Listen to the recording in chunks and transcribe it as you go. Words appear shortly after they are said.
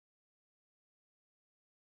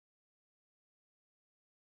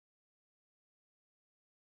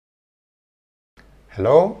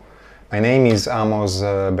Hello, my name is Amos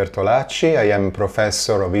Bertolacci. I am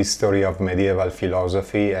Professor of History of Medieval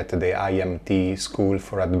Philosophy at the IMT School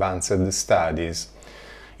for Advanced Studies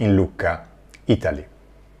in Lucca, Italy.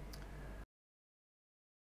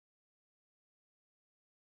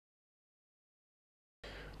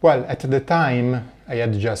 Well, at the time, I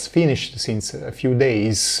had just finished since a few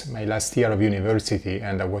days my last year of university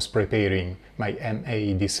and I was preparing my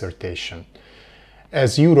MA dissertation.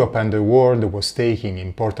 As Europe and the world was taking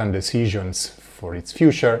important decisions for its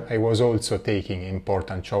future, I was also taking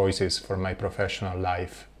important choices for my professional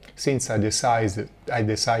life, since I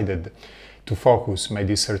decided to focus my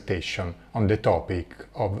dissertation on the topic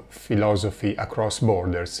of philosophy across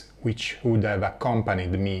borders, which would have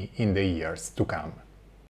accompanied me in the years to come.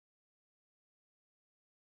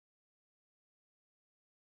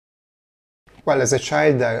 Well, as a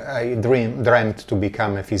child, I dreamt to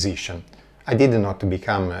become a physician. I did not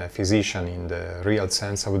become a physician in the real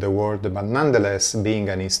sense of the word, but nonetheless, being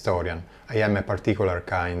an historian, I am a particular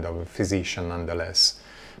kind of physician nonetheless.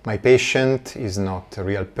 My patient is not a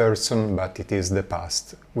real person, but it is the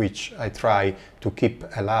past, which I try to keep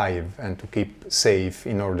alive and to keep safe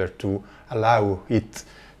in order to allow it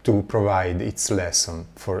to provide its lesson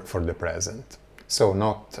for the present. So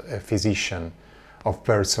not a physician of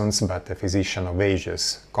persons, but a physician of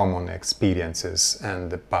ages, common experiences and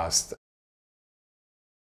the past.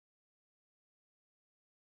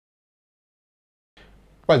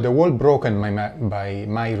 Well, the wall broken by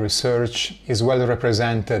my research is well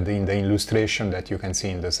represented in the illustration that you can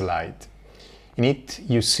see in the slide. In it,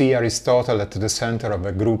 you see Aristotle at the center of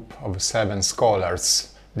a group of 7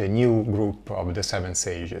 scholars, the new group of the 7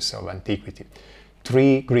 sages of antiquity.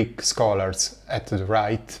 3 Greek scholars at the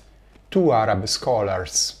right, 2 Arab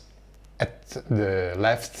scholars at the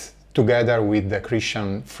left, together with the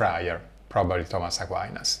Christian friar, probably Thomas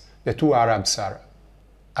Aquinas. The 2 Arabs are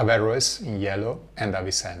Averroes in yellow and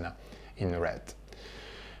Avicenna in red.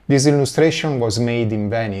 This illustration was made in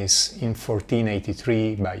Venice in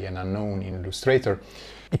 1483 by an unknown illustrator.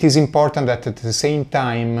 It is important that at the same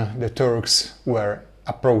time the Turks were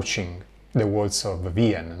approaching the walls of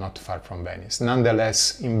Vienna, not far from Venice.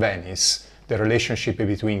 Nonetheless, in Venice, the relationship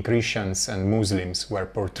between Christians and Muslims were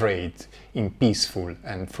portrayed in peaceful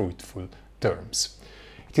and fruitful terms.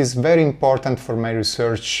 It is very important for my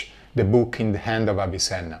research the book In the Hand of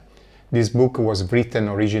Avicenna. This book was written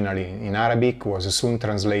originally in Arabic, was soon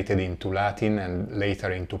translated into Latin and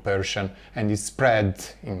later into Persian, and it spread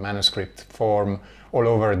in manuscript form all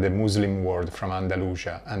over the Muslim world from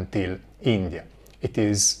Andalusia until India. It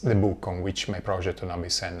is the book on which my project on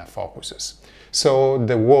Avicenna focuses. So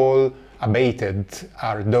the wall abated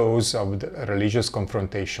are those of the religious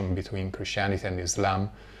confrontation between Christianity and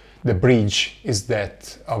Islam. The bridge is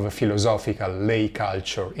that of a philosophical lay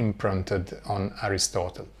culture imprinted on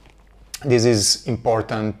Aristotle. This is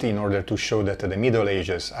important in order to show that the Middle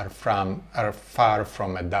Ages are far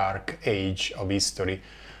from a dark age of history,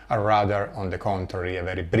 are rather, on the contrary, a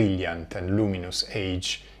very brilliant and luminous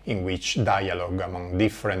age in which dialogue among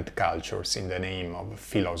different cultures in the name of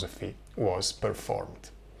philosophy was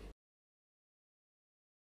performed.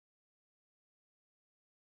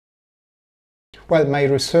 Well, my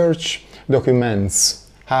research documents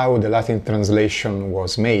how the Latin translation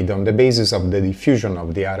was made on the basis of the diffusion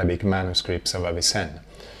of the Arabic manuscripts of Avicenna.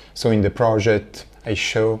 So in the project I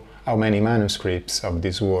show how many manuscripts of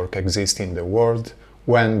this work exist in the world,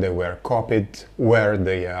 when they were copied, where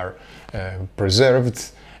they are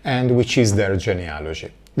preserved, and which is their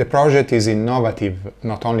genealogy. The project is innovative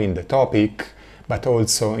not only in the topic, but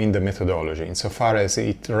also in the methodology, insofar as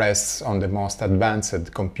it rests on the most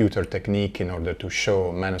advanced computer technique in order to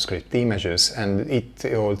show manuscript images, and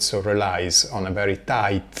it also relies on a very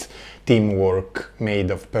tight teamwork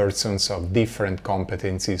made of persons of different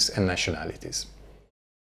competencies and nationalities.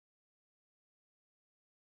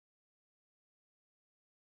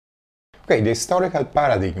 Okay, the historical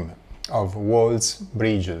paradigm of walls,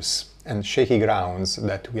 bridges, and shaky grounds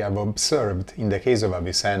that we have observed in the case of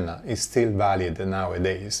Avicenna is still valid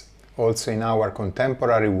nowadays. Also in our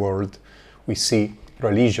contemporary world, we see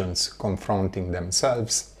religions confronting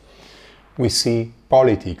themselves. We see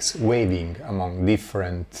politics wavering among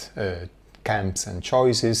different camps and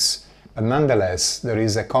choices, but nonetheless there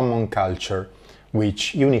is a common culture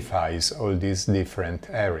which unifies all these different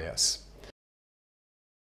areas.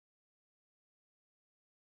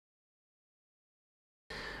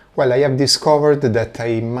 Well, I have discovered that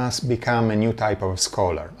I must become a new type of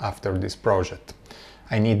scholar after this project.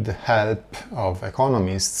 I need the help of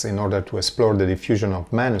economists in order to explore the diffusion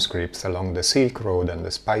of manuscripts along the Silk Road and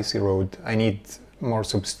the Spicy Road. I need more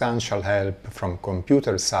substantial help from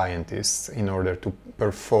computer scientists in order to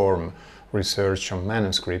perform research on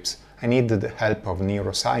manuscripts, I needed the help of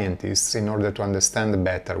neuroscientists in order to understand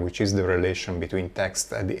better which is the relation between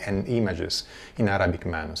text and images in Arabic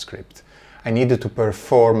manuscript. I needed to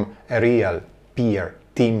perform a real peer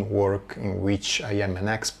teamwork in which I am an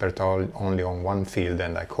expert only on one field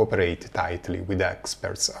and I cooperate tightly with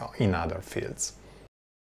experts in other fields.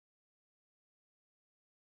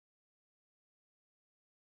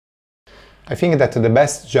 I think that the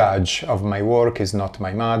best judge of my work is not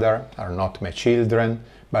my mother, or not my children,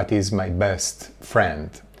 but is my best friend.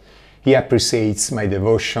 He appreciates my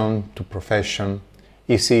devotion to profession.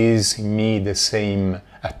 He sees in me the same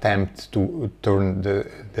attempt to turn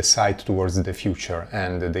the sight towards the future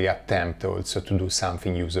and the attempt also to do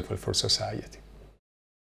something useful for society.